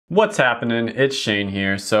What's happening? It's Shane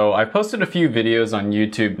here. So I posted a few videos on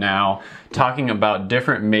YouTube now talking about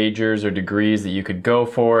different majors or degrees that you could go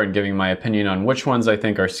for and giving my opinion on which ones I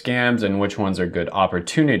think are scams and which ones are good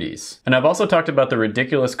opportunities. And I've also talked about the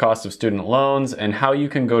ridiculous cost of student loans and how you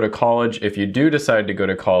can go to college if you do decide to go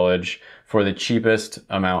to college for the cheapest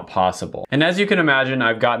amount possible. And as you can imagine,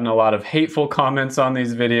 I've gotten a lot of hateful comments on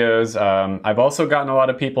these videos. I've also gotten a lot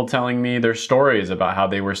of people telling me their stories about how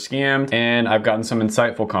they were scammed, and I've gotten some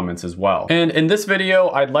insightful comments as well. And in this video,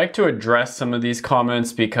 I'd like to address some of these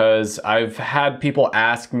comments because I've had people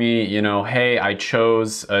ask me, hey, I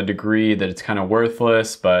chose a degree that it's kind of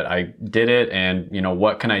worthless, but I did it, and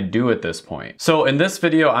what can I do at this point? So in this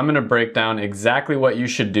video, I'm gonna break down exactly what you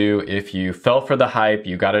should do if you fell for the hype,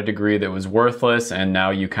 you got a degree that was worthless, and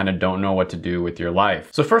now you kind of don't know what to do with your life.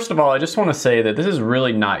 So first of all, I just want to say that this is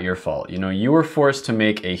really not your fault. You were forced to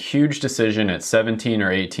make a huge decision at 17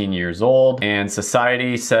 or 18 years old, and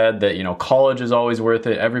society said that, college is always worth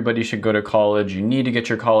it. Everybody should go to college. You need to get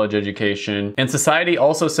your college education. And society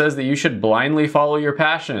also says that you should blindly follow your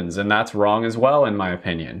passions, and that's wrong as well, in my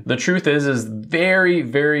opinion. The truth is very,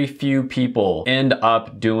 very few people end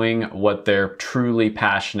up doing what they're truly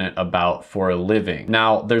passionate about for a living.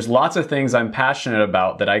 Now, there's lots of things I'm passionate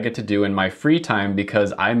about that I get to do in my free time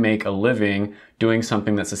because I make a living doing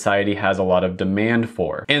something that society has a lot of demand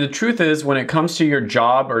for. And the truth is, when it comes to your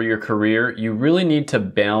job or your career, you really need to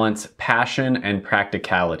balance passion and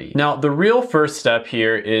practicality. Now, the real first step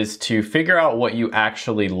here is to figure out what you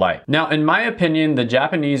actually like. Now, in my opinion, the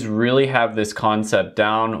Japanese really have this concept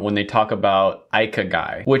down when they talk about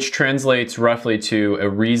ikigai, which translates roughly to a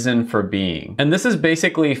reason for being. And this is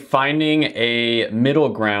basically finding a middle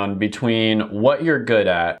ground between what you're good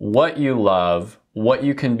at, what you love, what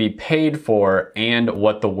you can be paid for, and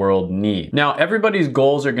what the world needs. Now, everybody's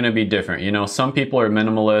goals are gonna be different. Some people are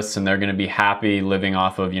minimalists and they're gonna be happy living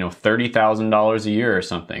off of, $30,000 a year or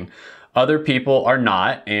something. Other people are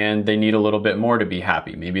not, and they need a little bit more to be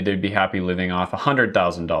happy. Maybe they'd be happy living off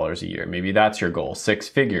 $100,000 a year. Maybe that's your goal, 6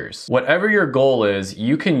 figures. Whatever your goal is,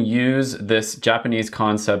 you can use this Japanese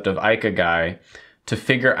concept of ikigai to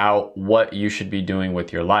figure out what you should be doing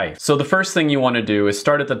with your life. So the first thing you want to do is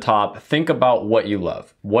start at the top. Think about what you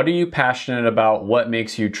love. What are you passionate about? What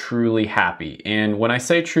makes you truly happy? And when I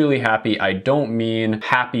say truly happy, I don't mean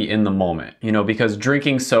happy in the moment, because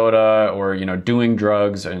drinking soda or, doing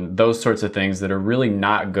drugs and those sorts of things that are really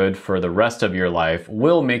not good for the rest of your life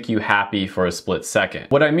will make you happy for a split second.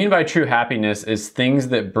 What I mean by true happiness is things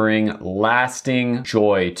that bring lasting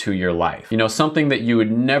joy to your life. Something that you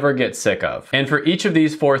would never get sick of. And for each of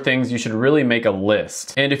these 4 things, you should really make a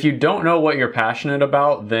list. And if you don't know what you're passionate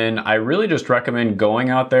about, then I really just recommend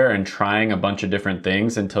going out there and trying a bunch of different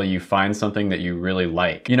things until you find something that you really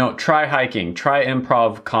like. Try hiking, try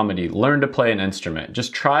improv comedy, learn to play an instrument.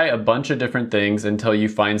 Just try a bunch of different things until you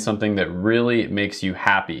find something that really makes you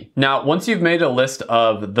happy. Now, once you've made a list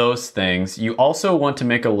of those things, you also want to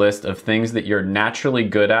make a list of things that you're naturally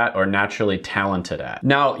good at or naturally talented at.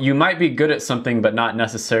 Now, you might be good at something but not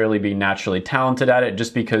necessarily be naturally talented at it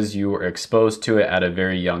just because you were exposed to it at a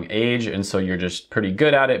very young age, and so you're just pretty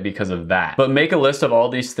good at it because of that. But make a list of all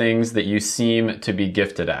these things that you seem to be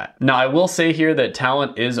gifted at. Now, I will say here that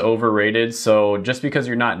talent is overrated, so just because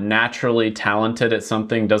you're not naturally talented at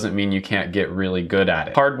something doesn't mean you can't get really good at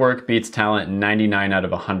it. Hard work beats talent 99 out of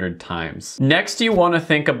 100 times. Next, you want to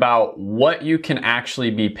think about what you can actually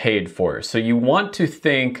be paid for. So you want to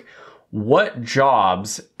think, what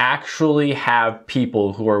jobs actually have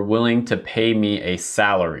people who are willing to pay me a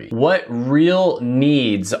salary? What real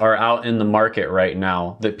needs are out in the market right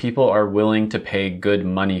now that people are willing to pay good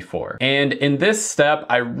money for? And in this step,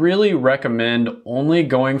 I really recommend only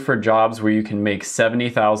going for jobs where you can make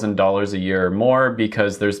 $70,000 a year or more,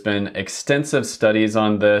 because there's been extensive studies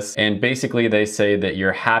on this, and basically they say that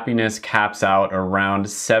your happiness caps out around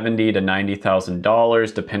 $70,000 to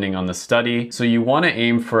 $90,000 depending on the study. So you want to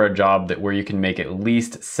aim for a job where you can make at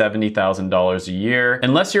least $70,000 a year,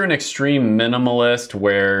 unless you're an extreme minimalist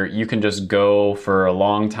where you can just go for a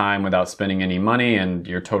long time without spending any money and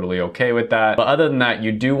you're totally okay with that. But other than that,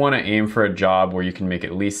 you do want to aim for a job where you can make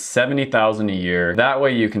at least $70,000 a year. That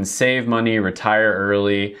way you can save money, retire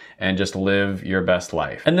early, and just live your best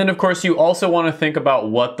life. And then of course you also want to think about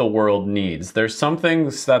what the world needs. There's some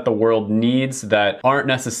things that the world needs that aren't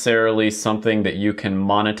necessarily something that you can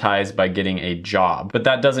monetize by getting a job, but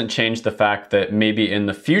that doesn't change the fact that maybe in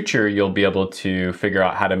the future, you'll be able to figure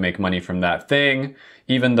out how to make money from that thing.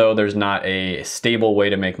 Even though there's not a stable way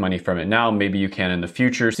to make money from it now, maybe you can in the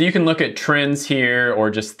future. So you can look at trends here or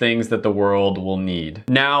just things that the world will need.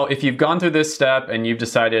 Now, if you've gone through this step and you've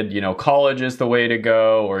decided, college is the way to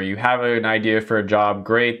go, or you have an idea for a job,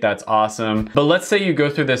 great, that's awesome. But let's say you go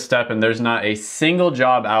through this step and there's not a single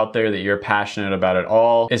job out there that you're passionate about at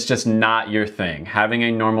all. It's just not your thing. Having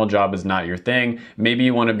a normal job is not your thing. Maybe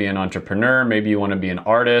you want to be an entrepreneur, maybe you want to be an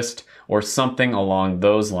artist, or something along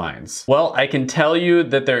those lines. Well, I can tell you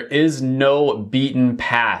that there is no beaten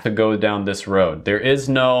path to go down this road. There is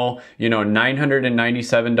no,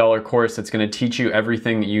 $997 course that's gonna teach you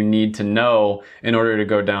everything that you need to know in order to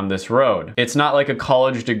go down this road. It's not like a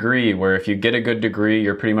college degree where if you get a good degree,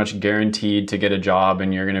 you're pretty much guaranteed to get a job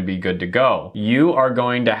and you're gonna be good to go. You are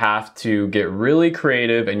going to have to get really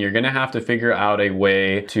creative and you're gonna have to figure out a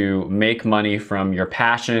way to make money from your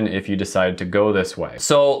passion if you decide to go this way.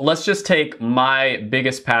 So let's just take my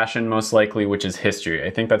biggest passion, most likely, which is history. I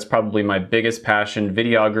think that's probably my biggest passion.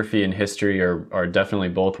 Videography and history are definitely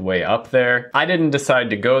both way up there. I didn't decide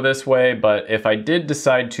to go this way, but if I did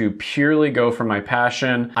decide to purely go for my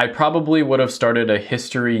passion, I probably would have started a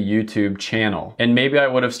history YouTube channel. And maybe I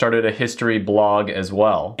would have started a history blog as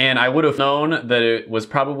well. And I would have known that it was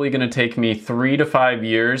probably gonna take me 3 to 5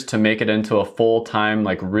 years to make it into a full-time,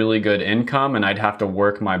 really good income, and I'd have to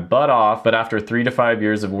work my butt off. But after 3 to 5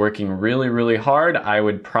 years of working really, really hard, I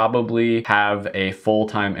would probably have a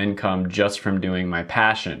full-time income just from doing my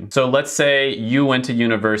passion. So let's say you went to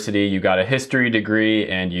university, you got a history degree,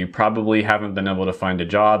 and you probably haven't been able to find a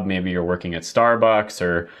job. Maybe you're working at Starbucks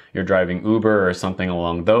or you're driving Uber or something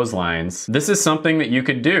along those lines. This is something that you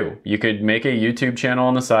could do. You could make a YouTube channel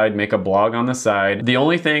on the side, make a blog on the side. The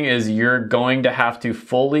only thing is you're going to have to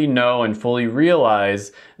fully know and fully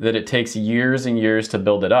realize that it takes years and years to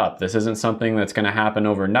build it up. This isn't something that's gonna happen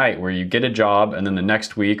overnight where you get a job and then the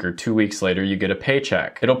next week or 2 weeks later you get a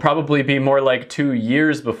paycheck. It'll probably be more like 2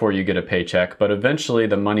 years before you get a paycheck, but eventually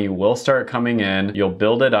the money will start coming in, you'll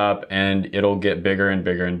build it up, and it'll get bigger and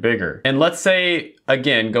bigger and bigger. And let's say,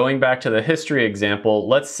 again, going back to the history example,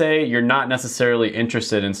 let's say you're not necessarily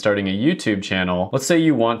interested in starting a YouTube channel. Let's say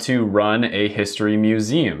you want to run a history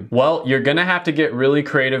museum. Well, you're gonna have to get really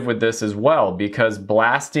creative with this as well, because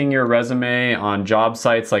blasting your resume on job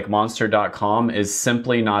sites like monster.com is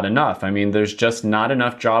simply not enough. I mean, there's just not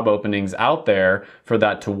enough job openings out there for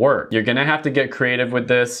that to work. You're gonna have to get creative with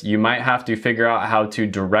this. You might have to figure out how to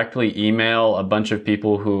directly email a bunch of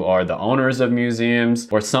people who are the owners of museums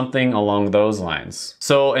or something along those lines.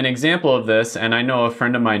 So an example of this, and I know a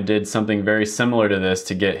friend of mine did something very similar to this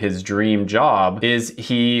to get his dream job, is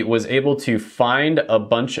he was able to find a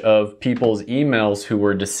bunch of people's emails who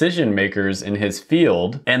were decision makers in his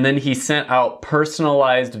field, and then he sent out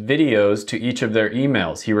personalized videos to each of their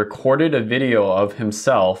emails. He recorded a video of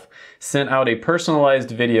himself, sent out a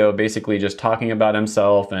personalized video basically just talking about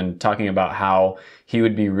himself and talking about how he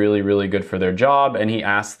would be really, really good for their job, and he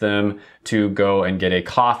asked them to go and get a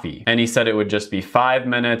coffee. And he said it would just be 5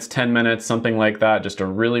 minutes, 10 minutes, something like that, just a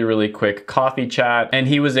really, really quick coffee chat. And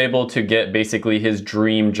he was able to get basically his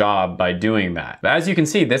dream job by doing that. But as you can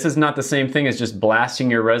see, this is not the same thing as just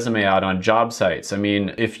blasting your resume out on job sites. I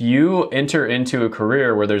mean, if you enter into a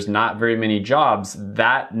career where there's not very many jobs,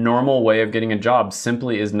 that normal way of getting a job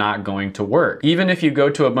simply is not going to work. Even if you go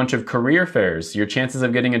to a bunch of career fairs, your chances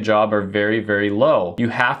of getting a job are very, very low. You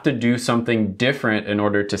have to do something different in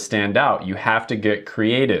order to stand out. You have to get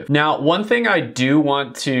creative. Now, one thing I do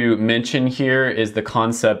want to mention here is the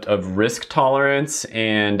concept of risk tolerance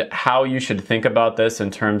and how you should think about this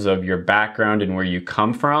in terms of your background and where you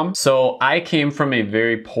come from. So I came from a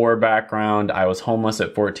very poor background. I was homeless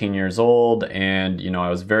at 14 years old, and I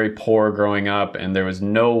was very poor growing up, and there was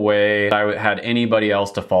no way I had anybody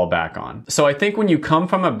else to fall back on. So I think when you come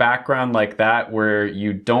from a background like that where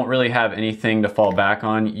you don't really have anything to fall back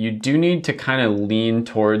on, you do need to kind of lean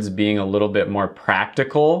towards being a little bit more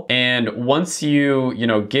practical. And once you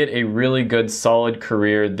get a really good solid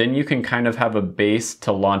career, then you can kind of have a base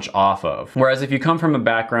to launch off of. Whereas if you come from a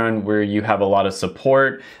background where you have a lot of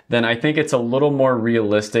support, then I think it's a little more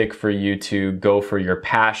realistic for you to go for your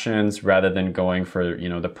passions rather than going for,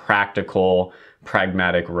 the practical,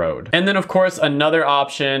 pragmatic road. And then of course, another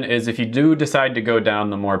option is if you do decide to go down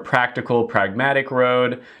the more practical, pragmatic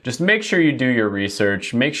road, just make sure you do your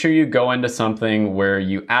research. Make sure you go into something where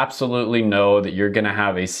you absolutely know that you're gonna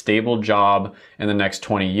have a stable job in the next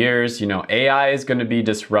 20 years. AI is gonna be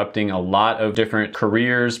disrupting a lot of different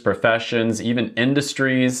careers, professions, even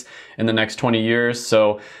industries in the next 20 years.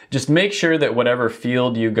 So just make sure that whatever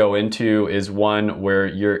field you go into is one where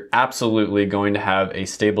you're absolutely going to have a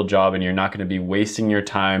stable job and you're not gonna be wasting your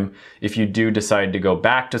time if you do decide to go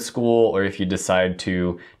back to school, or if you decide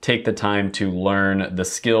to take the time to learn the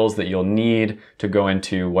skills that you'll need to go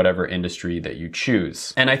into whatever industry that you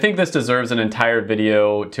choose. And I think this deserves an entire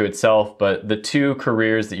video to itself, but the two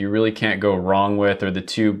careers that you really can't go wrong with, or the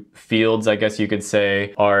two fields, I guess you could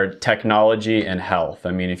say, are technology and health.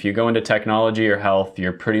 I mean, if you go into technology or health,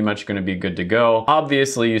 you're pretty much going to be good to go.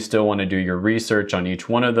 Obviously, you still want to do your research on each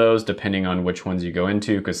one of those, depending on which ones you go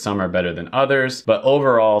into, because some are better than others. But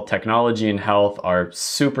overall, technology and health are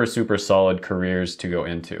super, super solid careers to go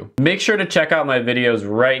into. Make sure to check out my videos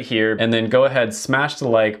right here, and then go ahead, smash the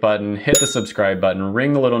like button, hit the subscribe button,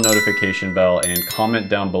 ring the little notification bell, and comment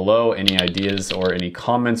down below any ideas or any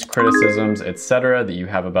comments, criticisms, etc. that you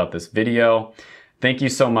have about this video. Thank you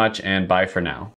so much, and bye for now.